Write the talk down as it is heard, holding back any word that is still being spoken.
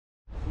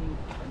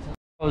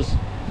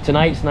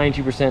Tonight's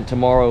 92%,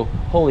 tomorrow,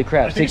 holy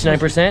crap,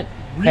 69%?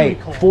 Really hey,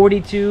 cold.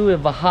 42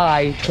 of a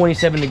high,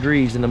 27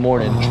 degrees in the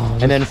morning.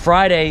 And then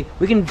Friday,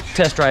 we can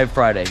test drive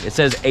Friday. It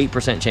says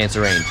 8% chance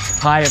of rain.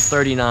 High of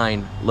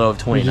 39, low of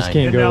 29. You just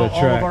can't go to the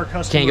all track. of our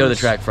customers, Can't go to the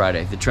track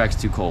Friday. The track's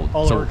too cold.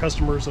 All of our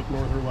customers up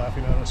north are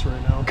laughing at us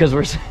right now. Because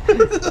we're... Dude,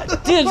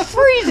 it's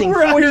freezing!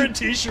 We're out here in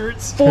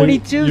t-shirts.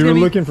 42 You were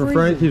looking for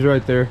Frank? He's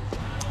right there.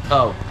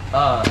 Oh,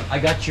 I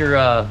got your...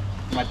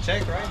 My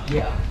check, right?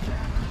 Yeah.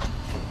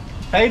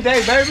 Hey,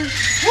 Dave, baby. Woo!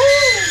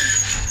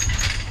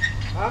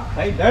 Huh?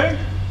 Hey, Dave.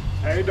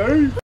 Hey,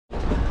 Dave.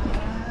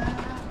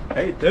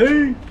 Hey,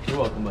 Dave. You're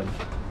welcome, buddy.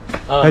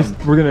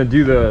 We're gonna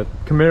do the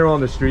Camaro on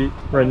the street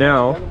right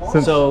now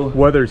since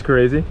weather's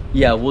crazy.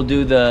 Yeah, we'll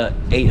do the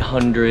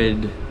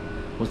 800...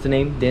 What's the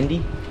name?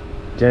 Dendy?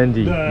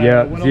 Dendy.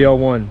 Yeah,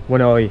 ZL1,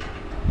 1LE.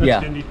 Yeah,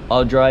 Dendy.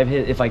 I'll drive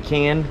it if I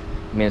can.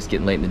 Man, it's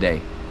getting late in the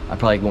day. I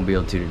probably won't be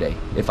able to today.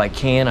 If I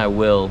can, I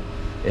will.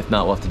 If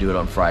not, we'll have to do it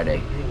on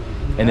Friday.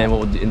 And then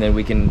we'll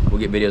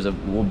get videos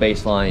of, we'll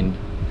baseline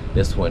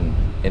this one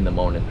in the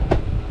morning.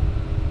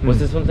 What's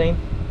this one's name?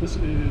 This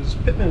is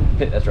Pittman.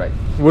 That's right.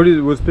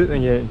 What's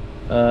Pittman getting?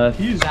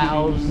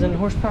 1,000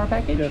 horsepower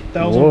package? Yeah,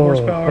 1,000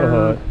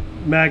 horsepower,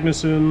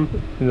 Magnuson.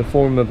 In the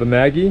form of a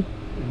Maggie?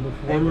 In the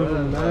form of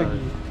a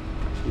Maggie.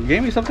 You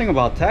gave me something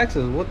about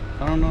taxes. What?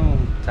 I don't know.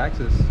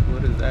 Taxes.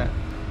 What is that?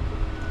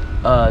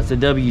 It's a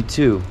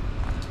W-2.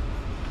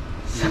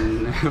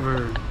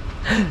 Never.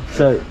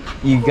 So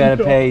you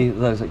gotta pay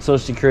like Social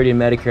Security and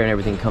Medicare and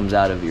everything comes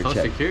out of your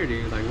Social check.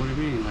 Security? Like, what do you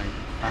mean? Like,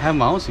 I have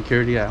my own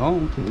security at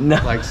home. No.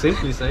 Like,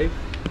 Simply Safe.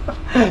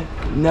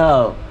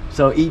 No.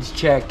 So each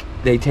check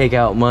they take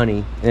out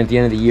money, and at the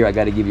end of the year I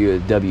got to give you a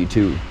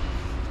W-2.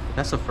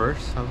 That's a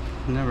first. I've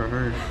never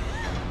heard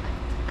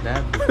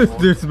that before.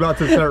 Dude's about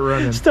to start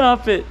running.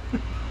 Stop it.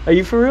 Are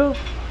you for real?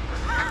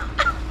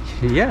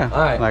 Yeah. All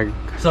right. Like,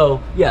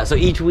 so yeah. So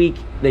each week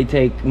they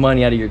take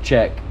money out of your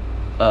check,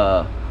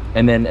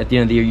 and then at the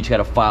end of the year you just got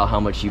to file how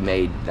much you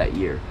made that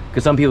year.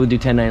 Because some people do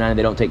 1099,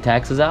 they don't take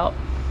taxes out,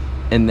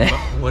 and then.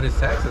 what is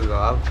taxes though?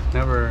 I've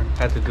never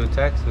had to do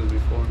taxes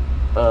before.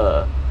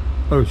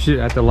 Oh shit!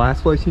 At the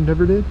last place you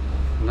never did?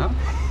 No.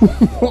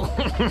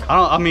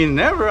 I mean,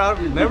 never.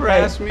 I've never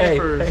asked me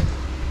for.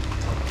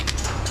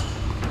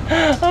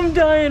 I'm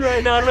dying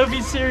right now. I don't know if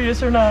he's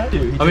serious or not.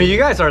 I mean, you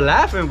guys are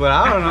laughing, but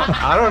I don't know.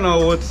 I don't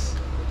know what's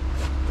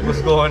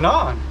going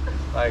on.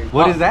 Like,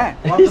 what is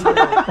that?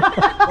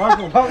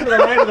 Welcome to the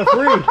land of the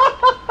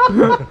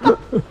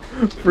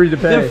free. Free to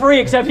pay. They're free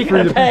except you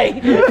gotta pay.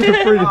 Free to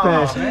pay.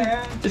 Oh,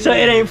 man. So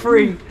it ain't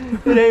free.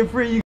 It ain't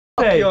free. You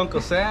Fuck pay. you,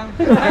 Uncle Sam.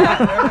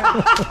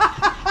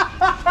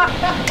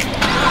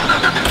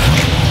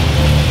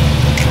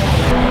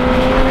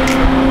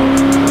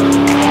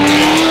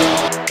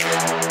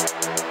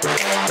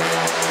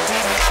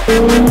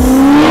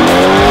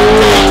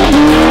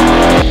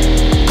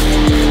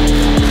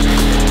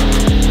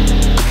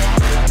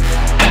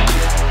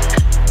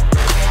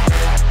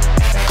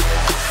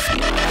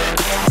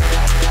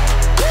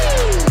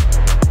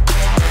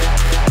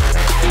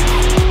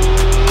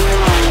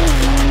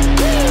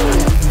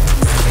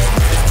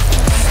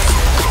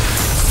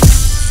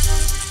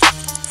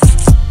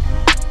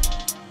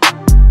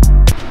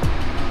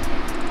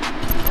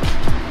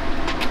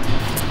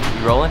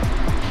 Rolling.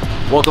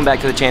 Welcome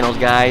back to the channel,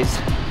 guys.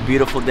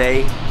 Beautiful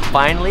day.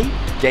 Finally,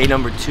 day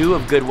number 2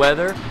 of good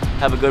weather.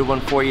 Have a good one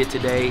for you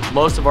today.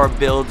 Most of our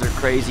builds are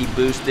crazy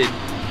boosted,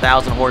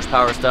 1,000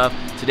 horsepower stuff.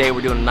 Today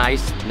we're doing a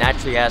nice,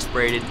 naturally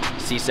aspirated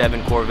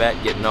C7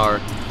 Corvette, getting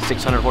our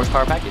 600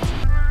 horsepower package.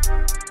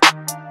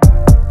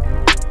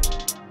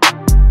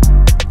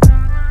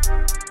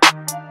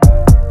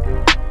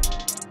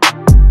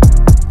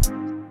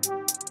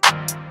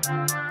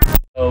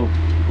 So,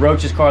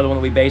 Roach's car, the one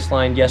that we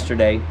baselined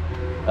yesterday,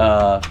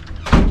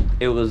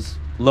 it was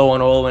low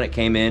on oil when it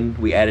came in.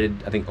 We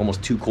added, I think,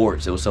 almost 2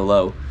 quarts. It was so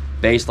low.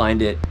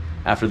 Baselined it.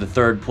 After the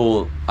 3rd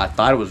pull, I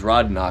thought it was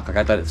rod knock. Like,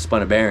 I thought it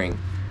spun a bearing.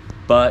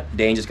 But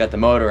Dane just got the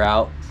motor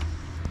out.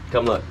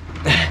 Come look.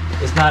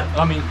 It's not,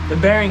 I mean, the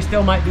bearing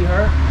still might be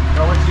hurt,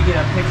 but I want you to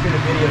get a picture of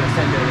the video to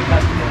send to the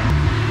customer.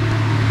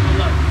 Oh,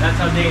 look, that's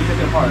how Dane took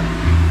it apart.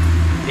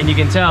 And you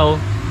can tell,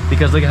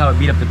 because look at how it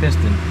beat up the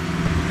piston.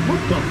 What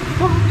the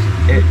fuck?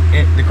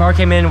 The car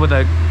came in with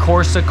a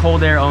Corsa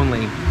cold air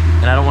only,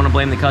 and I don't want to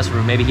blame the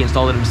customer. Maybe he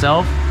installed it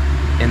himself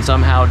and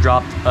somehow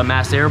dropped a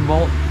mass air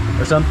bolt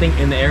or something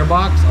in the air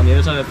box on the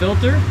other side of the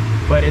filter.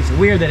 But it's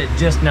weird that it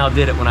just now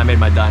did it when I made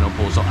my dyno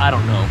pull, so I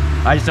don't know.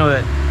 I just know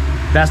that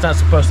that's not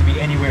supposed to be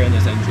anywhere in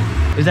this engine.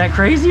 Is that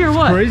crazy or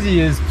what? Crazy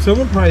is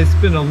someone probably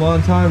spent a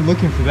long time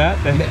looking for that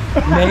thing.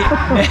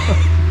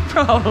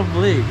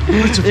 Probably.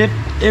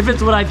 If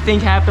it's what I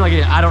think happened, like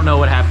I don't know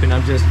what happened.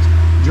 I'm just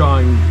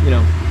drawing, you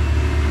know,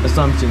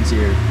 assumptions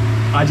here.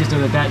 I just know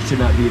that that should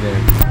not be there.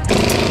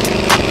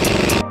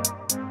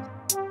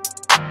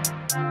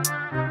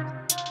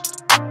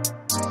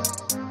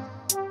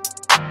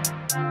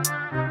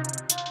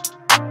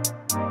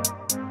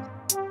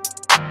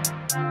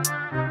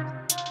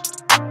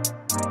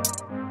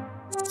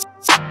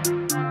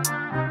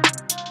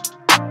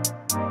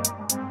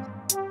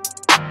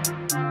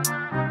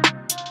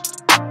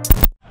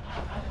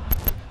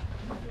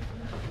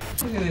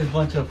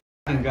 bunch of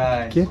fucking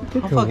guys. Get I'm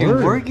to fucking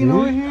work, working dude.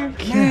 over here?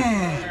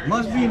 Man,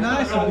 must be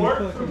nice to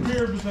be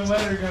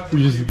fucking,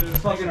 We're just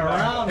fucking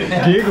around.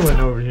 giggling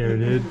over here,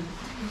 dude.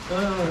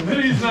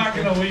 He's not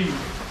gonna leave.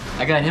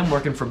 I got him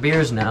working for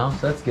beers now,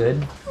 so that's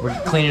good. We're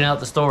cleaning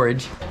out the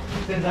storage.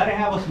 Since I didn't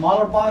have a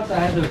smaller box, I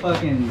had the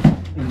fucking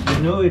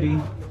ingenuity.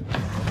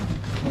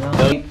 You know?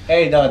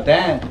 Hey,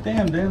 Dan.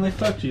 Damn, Dan, they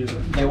fucked you.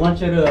 They want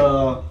you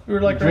to We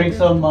were like drink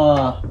right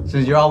some,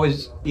 since you're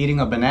always eating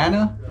a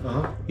banana,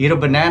 eat a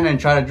banana and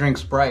try to drink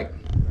Sprite.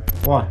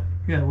 Why?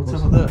 Yeah, what's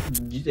up with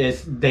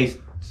that? They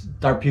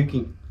start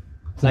puking.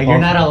 Like you're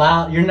not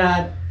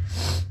allowed,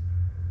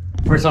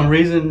 for some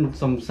reason,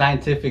 some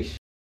scientific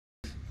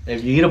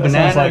if you eat a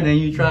banana, like then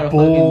you try to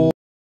fucking...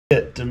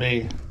 Shit to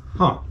me.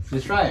 Huh.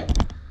 Just try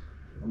it.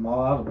 I'm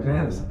all out of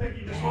bananas. I think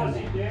you just want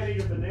to see Dad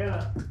eat a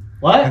banana.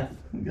 What?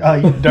 Oh,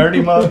 you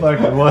dirty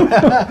motherfucker. What?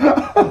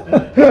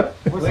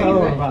 What's the other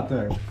one about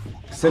there?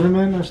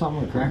 Cinnamon or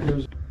something with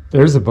crackers?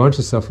 There's a bunch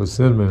of stuff with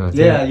cinnamon, I think.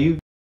 Yeah, you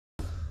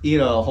eat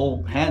a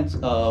whole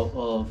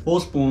full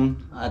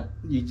spoon,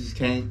 you just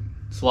can't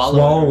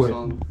swallow it. Or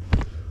something.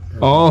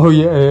 Oh,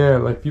 yeah,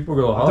 like people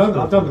go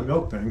I've done the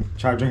milk thing.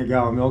 Try to drink a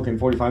gallon of milk in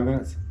 45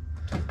 minutes.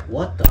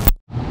 What the?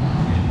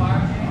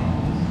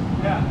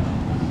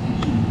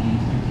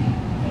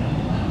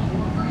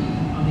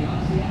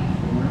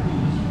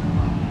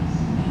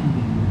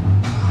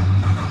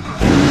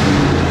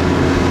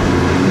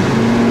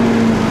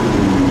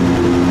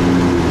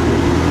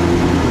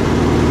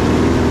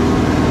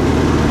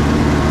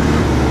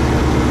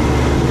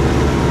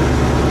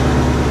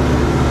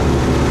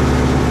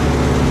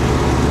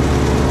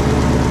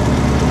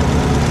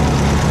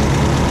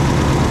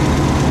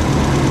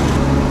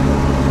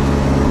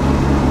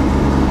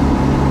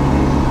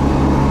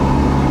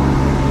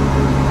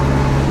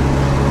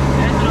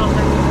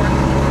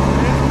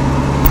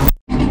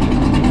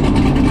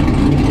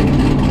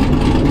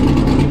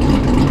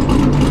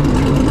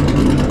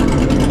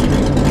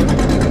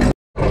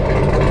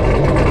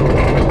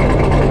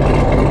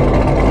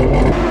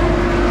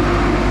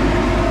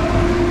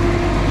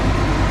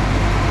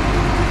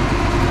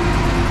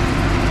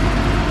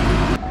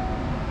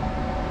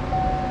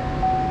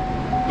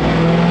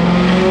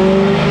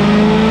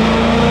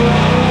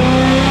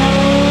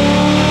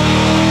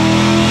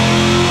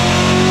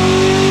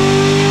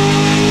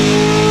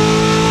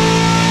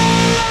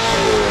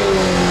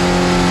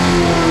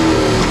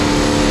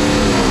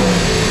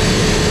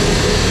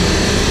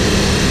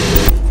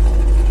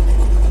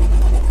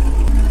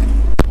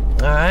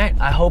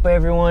 Hope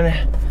everyone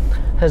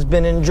has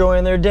been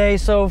enjoying their day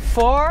so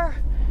far,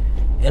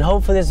 and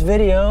hopefully this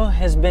video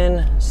has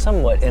been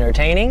somewhat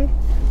entertaining.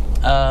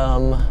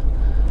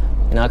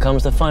 Now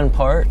comes the fun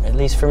part, at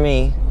least for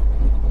me.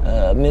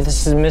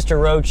 This is Mr.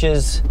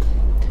 Roach's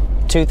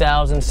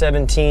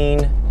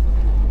 2017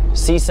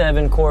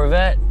 C7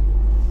 Corvette.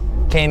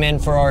 Came in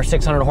for our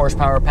 600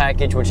 horsepower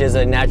package, which is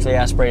a naturally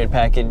aspirated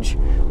package.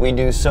 We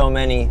do so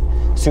many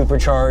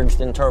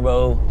supercharged and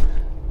turbo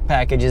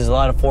packages, a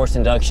lot of forced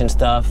induction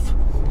stuff.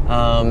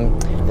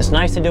 It's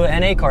nice to do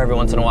an NA car every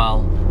once in a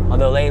while.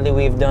 Although lately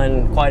we've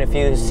done quite a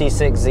few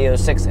C6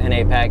 Z06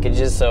 NA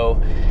packages, so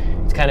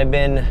it's kind of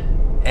been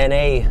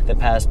NA the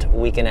past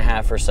week and a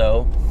half or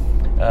so.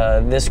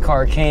 This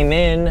car came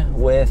in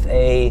with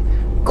a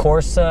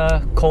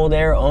Corsa cold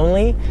air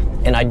only,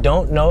 and I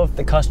don't know if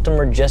the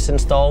customer just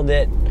installed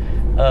it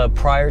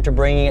prior to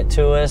bringing it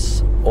to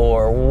us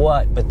or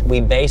what, but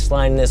we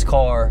baselined this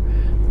car,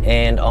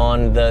 and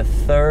on the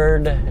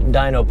third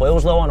dyno pull, it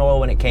was low on oil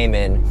when it came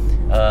in.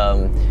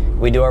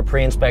 We do our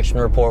pre-inspection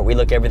report, we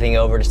look everything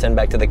over to send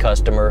back to the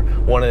customer.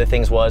 One of the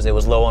things was it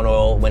was low on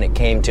oil when it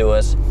came to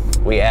us.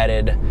 We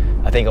added,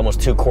 I think,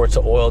 almost 2 quarts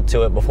of oil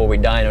to it before we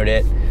dynoed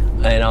it.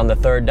 And on the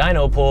third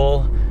dyno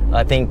pull,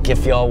 I think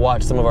if y'all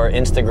watch some of our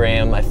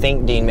Instagram, I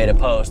think Dean made a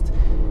post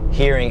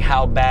hearing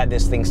how bad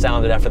this thing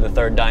sounded after the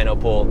third dyno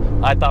pull.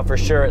 I thought for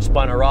sure it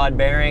spun a rod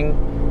bearing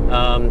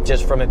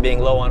just from it being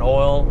low on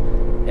oil,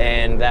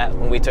 and that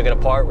when we took it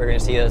apart, we were gonna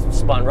see a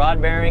spun rod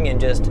bearing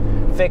and just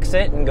fix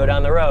it and go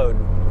down the road.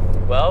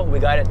 Well, we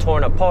got it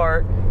torn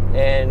apart,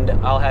 and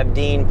I'll have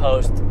Dean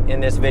post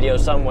in this video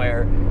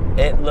somewhere.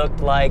 It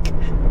looked like, I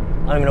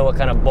don't even know what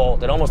kind of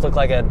bolt. It almost looked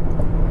like a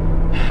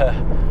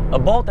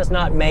bolt that's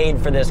not made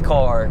for this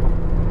car,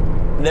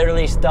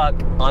 literally stuck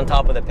on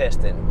top of the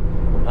piston.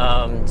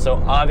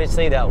 So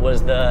obviously that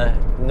was the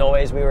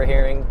noise we were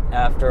hearing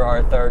after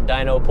our third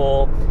dyno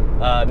pull.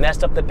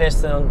 Messed up the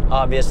piston,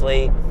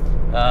 obviously.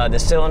 The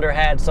cylinder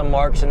had some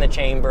marks in the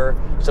chamber,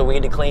 so we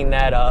had to clean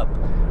that up.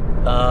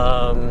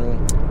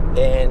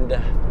 And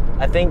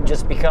I think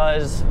just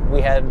because we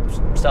had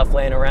stuff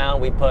laying around,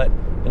 we put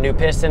a new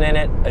piston in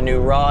it, a new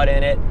rod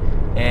in it,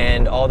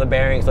 and all the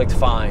bearings looked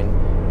fine.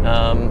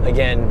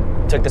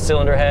 Again, took the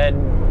cylinder head,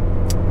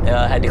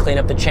 had to clean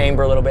up the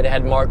chamber a little bit. It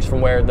had marks from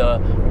where the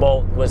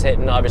bolt was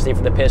hitting, obviously,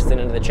 for the piston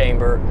into the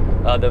chamber.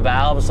 The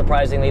valves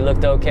surprisingly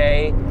looked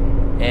okay.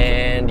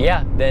 And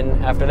yeah,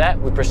 then after that,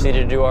 we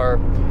proceeded to do our,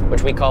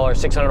 which we call our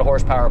 600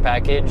 horsepower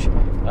package,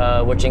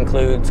 which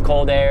includes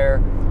cold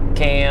air,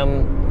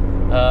 cam,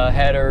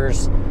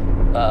 headers,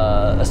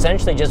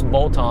 essentially just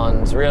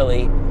bolt-ons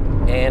really.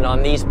 And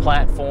on these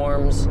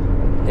platforms,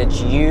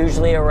 it's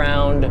usually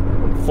around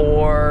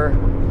 4,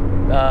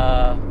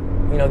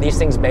 you know, these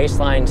things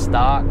baseline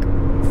stock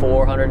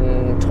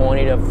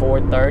 420 to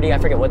 430. I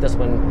forget what this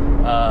one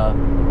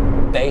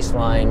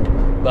baselined,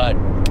 but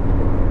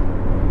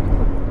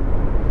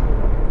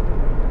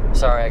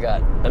sorry, I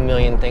got a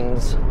million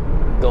things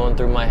going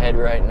through my head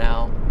right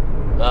now.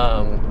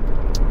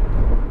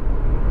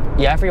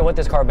 Yeah, I forget what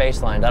this car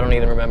baselined. I don't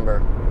even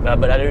remember.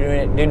 But I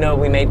do know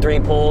we made 3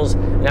 pulls,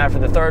 and after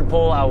the 3rd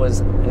pull, I was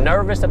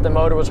nervous that the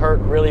motor was hurt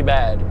really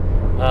bad.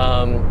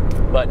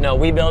 But no,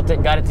 we built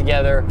it, got it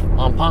together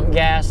on pump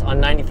gas on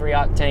 93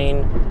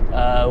 octane.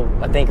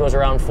 I think it was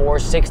around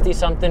 460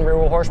 something rear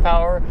wheel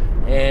horsepower.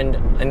 And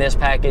in this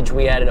package,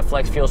 we added a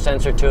flex fuel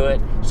sensor to it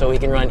so we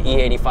can run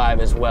E85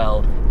 as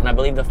well. And I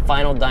believe the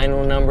final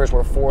dyno numbers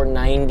were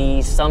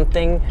 490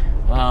 something.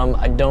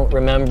 I don't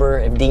remember.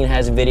 If Dean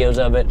has videos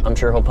of it, I'm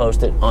sure he'll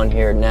post it on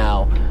here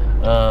now.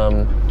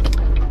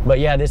 But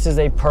yeah, this is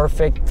a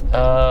perfect,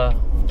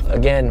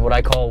 again, what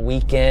I call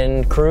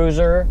weekend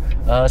cruiser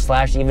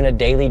slash even a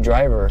daily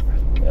driver.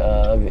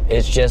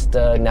 It's just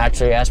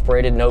naturally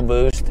aspirated, no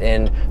boost,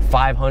 and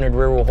 500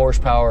 rear wheel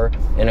horsepower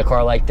in a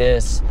car like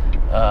this.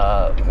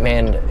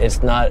 Man,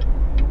 it's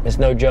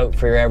no joke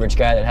for your average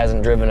guy that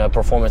hasn't driven a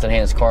performance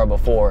enhanced car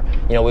before.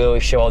 You know, we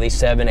always show all these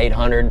 700,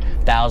 800,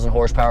 1,000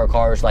 horsepower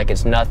cars like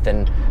it's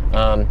nothing.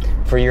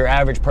 For your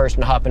average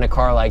person to hop in a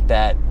car like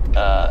that,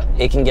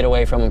 it can get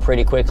away from them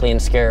pretty quickly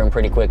and scare them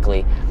pretty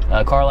quickly.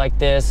 A car like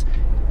this,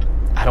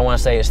 I don't want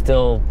to say it's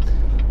still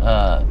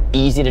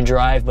easy to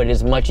drive, but it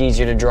is much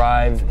easier to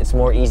drive. It's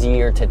more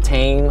easier to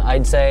tame,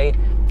 I'd say.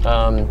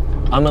 I'm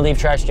gonna leave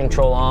traction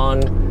control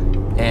on,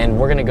 and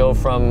we're gonna go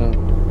from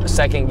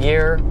 2nd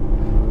gear.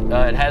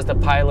 It has the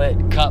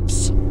pilot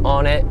cups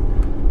on it,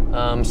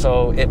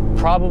 so it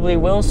probably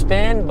will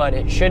spin, but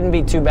it shouldn't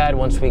be too bad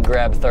once we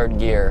grab 3rd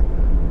gear.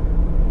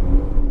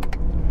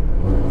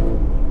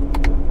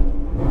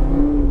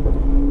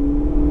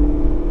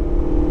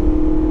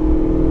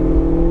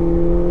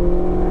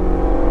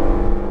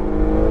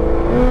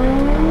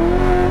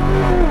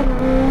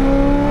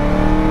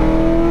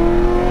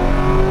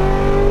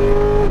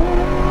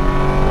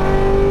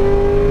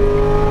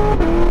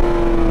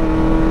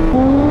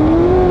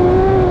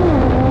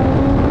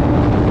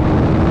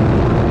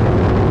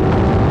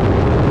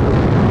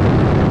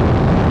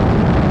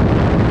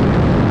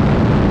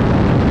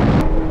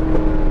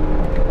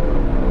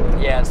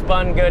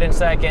 Spun good in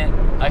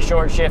 2nd. I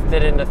short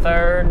shifted into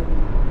 3rd,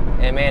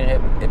 and man,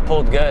 it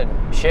pulled good.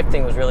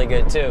 Shifting was really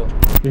good too.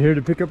 You here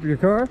to pick up your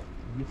car?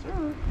 Yes,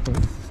 sir.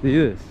 Let's see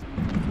this.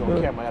 You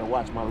don't care, I gotta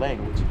watch my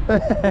language.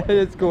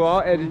 Let's go.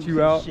 I'll edit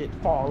you out. Shit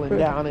falling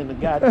down in the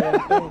goddamn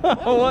thing.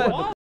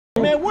 What?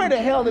 Man, where the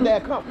hell did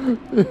that come?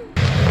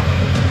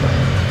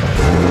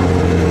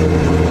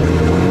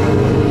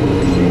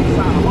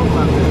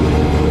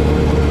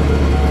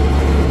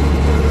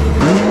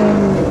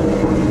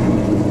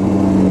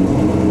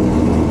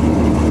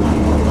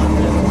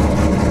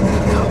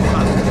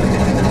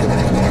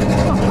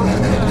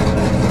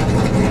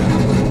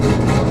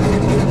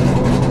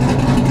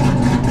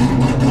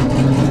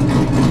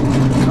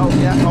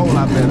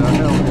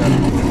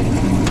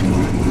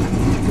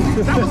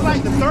 That was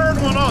like the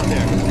 3rd one on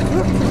there.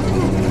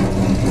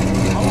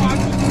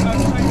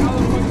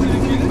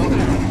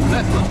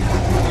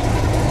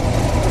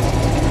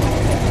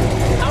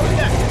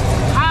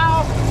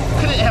 How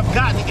could it have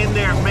gotten in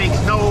there? Makes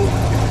no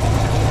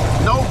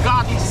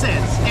godly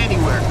sense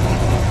anywhere.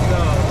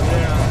 No,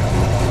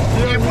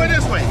 yeah. And put it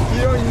this way.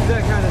 You don't use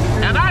that kind of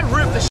street. And I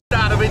rip the shit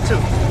out of it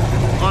too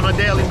on a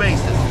daily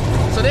basis.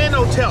 So there's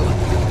no telling.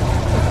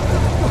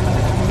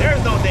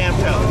 There's no damn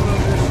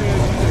telling.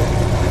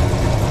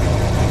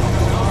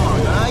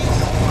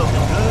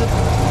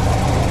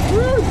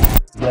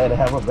 Glad to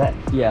have her back.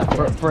 Yeah,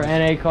 for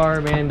NA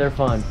car, man, they're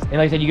fun. And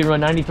like I said, you can run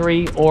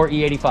 93 or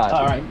E85.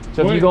 All right.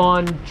 So if you go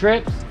on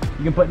trips,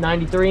 you can put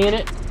 93 in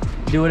it,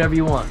 do whatever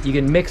you want. You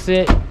can mix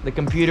it, the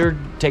computer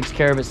takes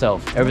care of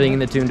itself. Everything in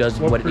the tune does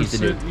what it needs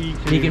to do.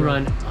 You can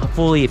run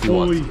fully if you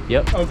want.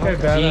 Yep. Okay,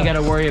 so you ain't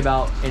gotta worry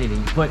about anything.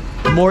 You put,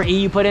 the more E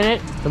you put in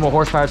it, the more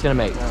horsepower it's gonna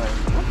make.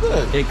 Well,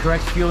 good. It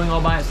corrects fueling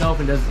all by itself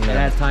and does it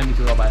adds time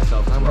to it all by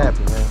itself. I'm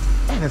happy, man.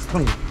 And it's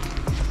clean.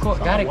 Cool.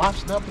 Got it.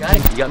 Washed up. Got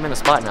it. You got me in the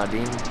spot now,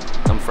 Dean.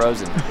 I'm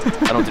frozen.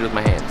 I don't do it with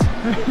my hands.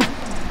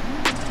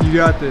 You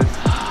got this.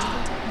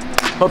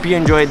 Hope you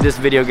enjoyed this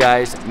video,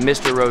 guys.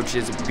 Mr.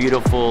 Roach's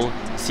beautiful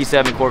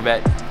C7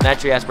 Corvette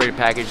naturally aspirated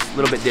package, a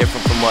little bit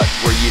different from what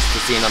we're used to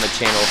seeing on the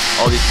channel.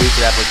 All these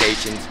boosted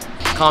applications.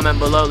 Comment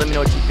below, let me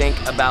know what you think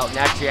about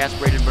naturally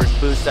aspirated versus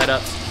boost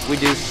setups. We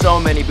do so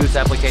many boost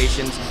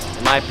applications.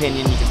 In my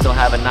opinion, you can still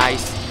have a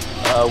nice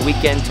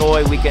weekend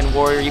toy, weekend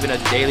warrior, even a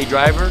daily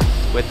driver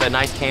with a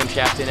nice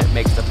camshaft in it.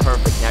 Makes the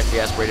perfect naturally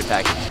aspirated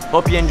package.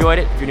 Hope you enjoyed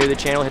it. If you're new to the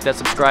channel, hit that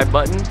subscribe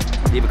button.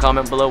 Leave a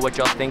comment below what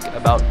y'all think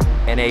about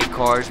NA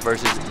cars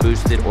versus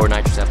boosted or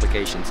nitrous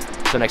applications.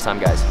 Till next time,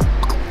 guys.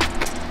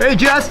 Hey,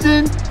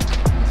 Justin.